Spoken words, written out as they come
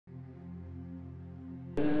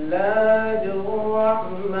الله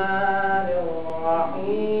الرحمن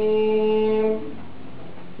الرحيم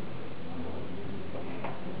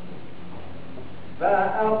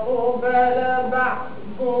فأقبل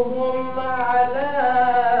بعضهم على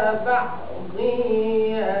بعض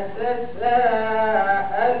يتساءلون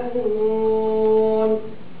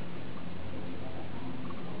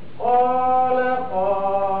قال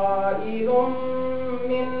قائل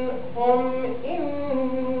منهم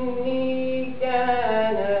إني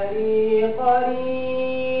كان لي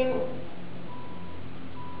قرين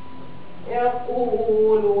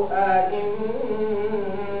يقول أئنك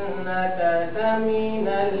لمن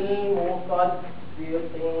المصدقين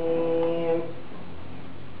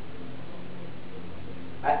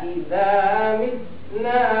أإذا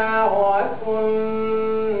متنا وكنا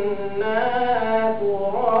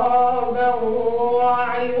ترابا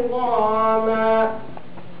وعظاما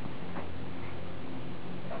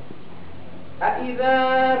أإذا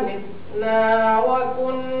متنا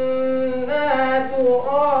وكنا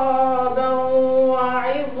ترابا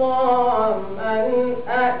وعظاما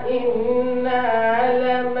أإنا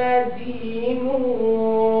لمدينون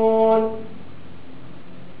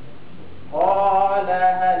قال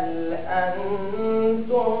هل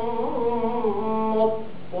أنتم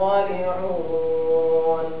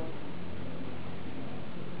مطلعون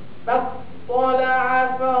فاطلع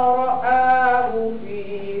فرآه في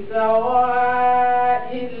سواء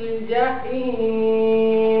الجحيم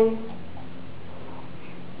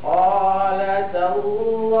قال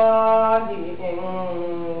تالله إن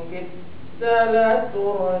كدت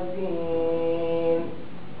لتردين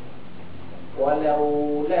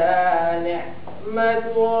ولولا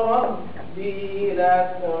نعمة ربي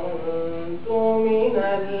لكنت من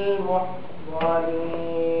المحضرين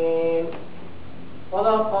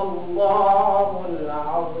صدق الله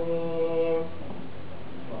العظيم.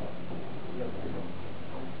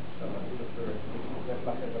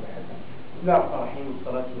 بسم الله الرحمن الرحيم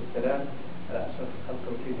والصلاة والسلام على أشرف الخلق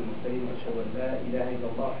وسيد المرسلين وأشهد أن لا إله إلا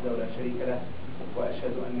الله وحده لا شريك له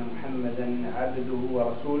وأشهد أن محمدا عبده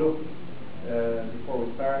ورسوله. Before we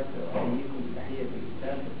start, أحييكم بتحية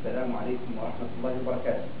الإسلام. السلام عليكم ورحمة الله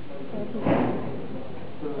وبركاته.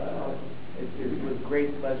 It is with great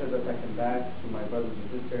pleasure that I come back to my brothers and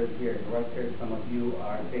sisters here in Rutgers. Some of you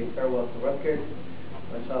are saying farewell to Rutgers.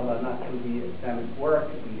 Inshallah, not to the Islamic work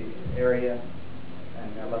in the area. And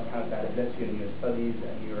Allah subhanahu wa ta'ala bless you in your studies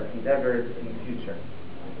and your endeavors in the future.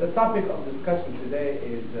 The topic of discussion today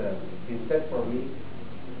is being set for me,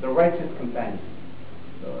 the righteous companion.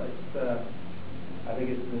 So it's, I think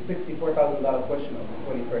it's the $64,000 question of the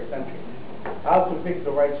 21st century. How to pick the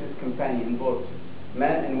righteous companion, both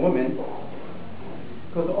men and women,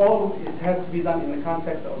 because all it has to be done in the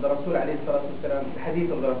context of the Rasul alayhi salatu wasalam, the hadith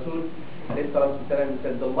of the Rasul alayhi salatu wasalam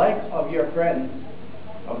said, the like of your friend,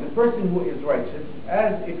 of the person who is righteous,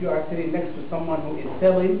 as if you are sitting next to someone who is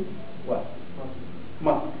selling what?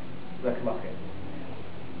 Musk.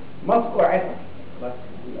 Musk or atar, like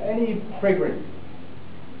any fragrance.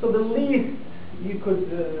 So the least you could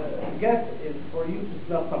get is for you to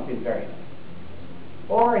smell something very nice.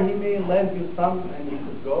 Or he may lend you some and you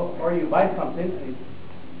could go, or you buy something and it's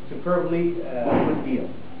superbly good deal.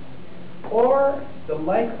 Or the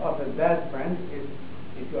like of a bad friend is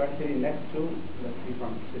if you are sitting next to, let's see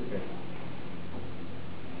from sister.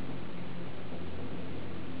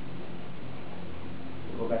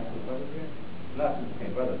 Go back to the brother here. Not the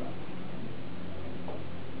same brother now.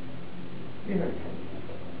 You heard it.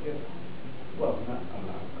 Yes. Well, I'm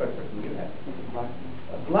not quite certain you have.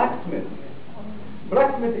 Blacksmith.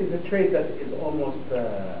 Blacksmith is a trade that is almost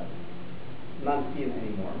not seen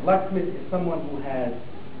anymore. Blacksmith is someone who has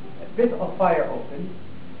a bit of fire open,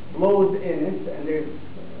 blows in it, and there's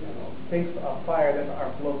things of fire that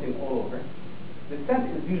are floating all over. The scent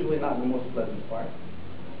is usually not the most pleasant part.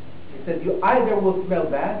 He said you either will smell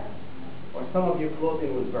bad or some of your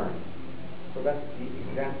clothing will burn. So that's the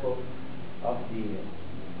example of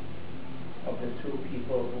the two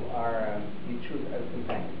people who are you choose as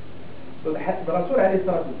companions. So the Rasul alayhi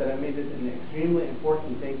salatu wasalam made it an extremely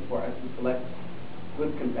important thing for us to select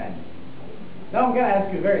good companions. Now I'm going to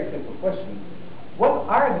ask you a very simple question. What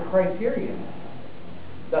are the criteria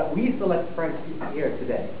that we select friends here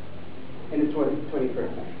today in the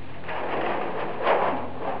 21st century?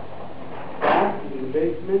 Back in the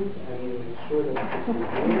basement and you make sure that it's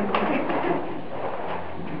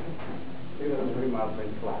maybe that was very mild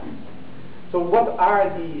in class. So what are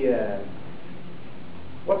the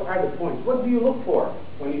points? What do you look for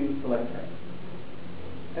when you select friends?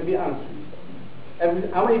 And be honest with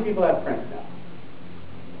yourself. How many people have friends now?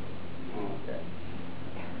 Okay.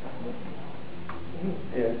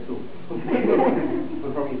 Yeah, two.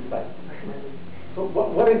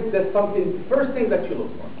 is the something, first thing that you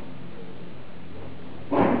look for?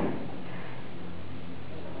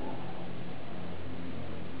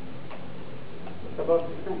 It's about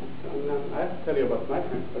your friends. I have to tell you about my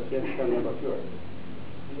friends, but you have to tell me about yours.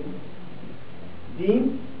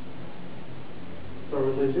 Deen for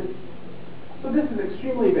religion. So this is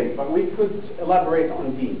extremely vague, but we could elaborate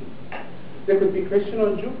on deen. There could be Christian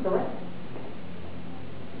or Jew, correct?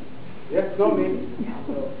 Yes, no, maybe?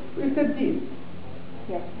 We said deen.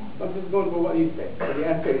 Yes. I'm just going for what you say. So the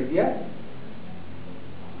answer is yes.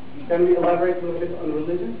 Can we elaborate a little bit on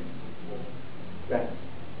religion? Yes.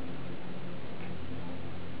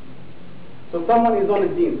 So someone is on a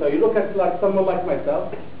deen. So you look at like someone like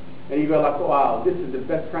myself, and you go like, wow, this is the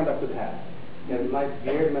best friend I could have. He has a nice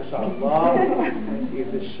beard, mashallah. He's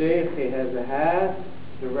a sheikh, he has a hat.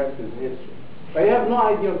 The rest is history. But you have no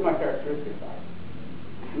idea what my characteristics are.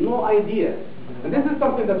 No idea. And this is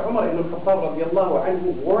something that Umar ibn al-Khattab radiallahu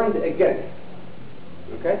anhu warned against.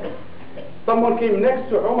 Okay? Someone came next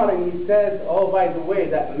to Umar and he said, oh, by the way,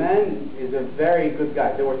 that man is a very good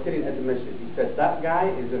guy. They were sitting at the masjid. He said, that guy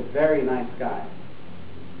is a very nice guy.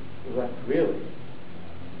 He was like, really?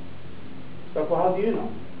 So how do you know?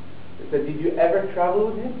 He said, did you ever travel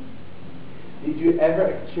with him? Did you ever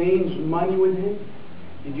exchange money with him?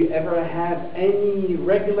 Did you ever have any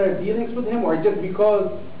regular dealings with him? Or just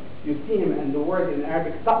because you see him and the word in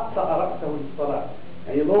Arabic,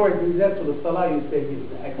 and you lower his head to the salah, you say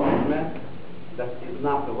he's an excellent man? That is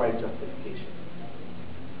not the right justification.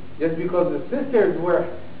 Just because the sisters were,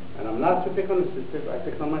 and I'm not to pick on the sisters, I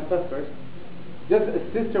pick on myself first. Just a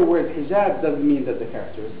sister wears hijab doesn't mean that the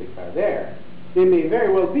characteristics are there. They may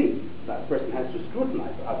very well be. That person has to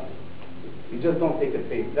scrutinize, obviously. You just don't take a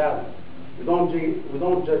face value. We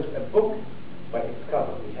don't judge a book by its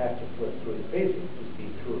cover. We have to flip through the pages to see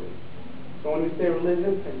truly. So when we say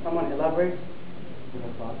religion, can someone elaborate?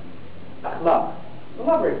 Akhlaq.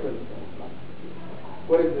 Elaborate with akhlaq.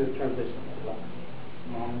 What is the translation of akhlaq?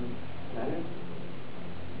 Manners?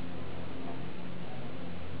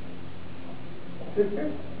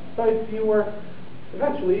 Sister? So if you were,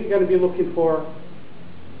 eventually you're going to be looking for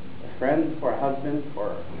a friend, for a husband,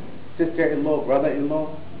 for a sister-in-law,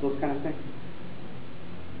 brother-in-law, those kind of things.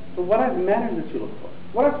 So what are the manners that you look for?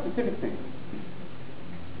 What are specific things?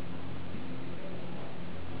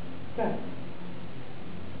 Okay.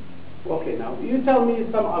 Okay, now you tell me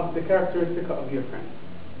some of the characteristics of your friend,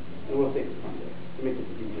 and we'll take it from there to make it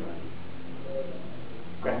easier.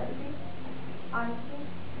 Honesty.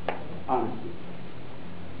 Honesty.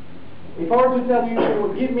 If I were to tell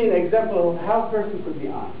you, give me an example of how a person could be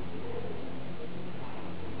honest.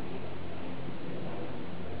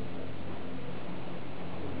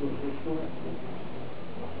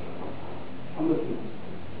 I'm listening.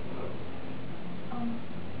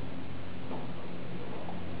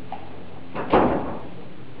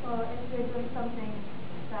 Well, if you're doing something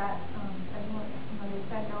that everyone, when your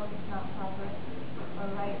friend knows it's not proper or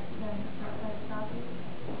right, then that's stop it.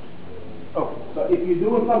 Oh, so if you're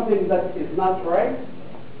doing something that is not right,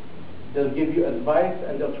 they'll give you advice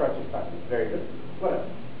and they'll try to stop it. Very good. What else?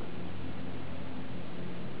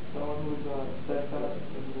 Someone who's steadfast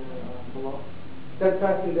in their salah.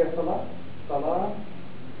 Steadfast in their salah. Salah.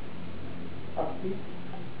 Akti.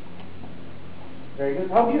 Very good.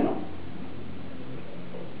 How do you know?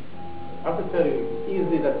 I can tell you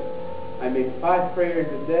easily that I make 5 prayers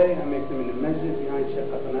a day. I make them in the masjid behind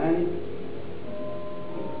Sheikh Hasanani.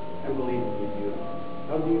 And believe me, you.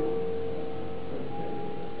 How do you?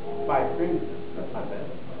 5 prayers. That's not bad.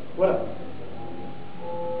 What else?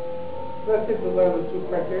 That's it. Those are the 2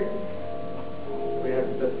 criteria. We have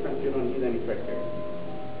the best friends. You don't need any criteria.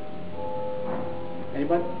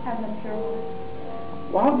 Anybody? Having a pure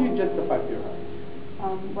heart. Well, how do you justify pure heart?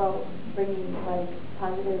 Well, bringing like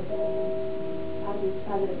positive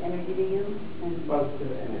energy to you and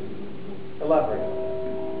Positive energy. Elaborate.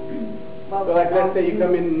 well, So like let's say you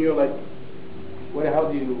come in and you're like, how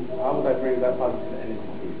would I bring that positive energy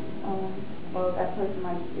to you? Well, that person,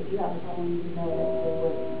 like, if you have a problem, you know that they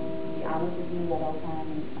would be honest with you at all times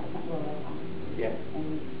and not all the time. Yes.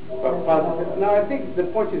 And But positive. No, I think the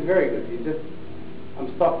point is very good. I'm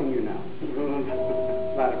stalking you now. It's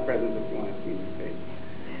not a present that you want to see in your face.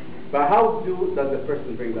 But how does the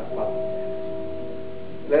person bring that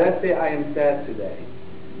positive? Let's say I am sad today,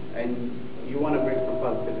 and you want to bring some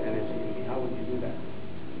positive energy in me. How would you do that?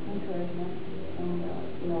 encouragement and,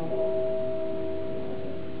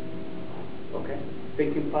 Okay.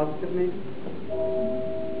 Thinking positive, maybe?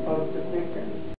 Positive thinker?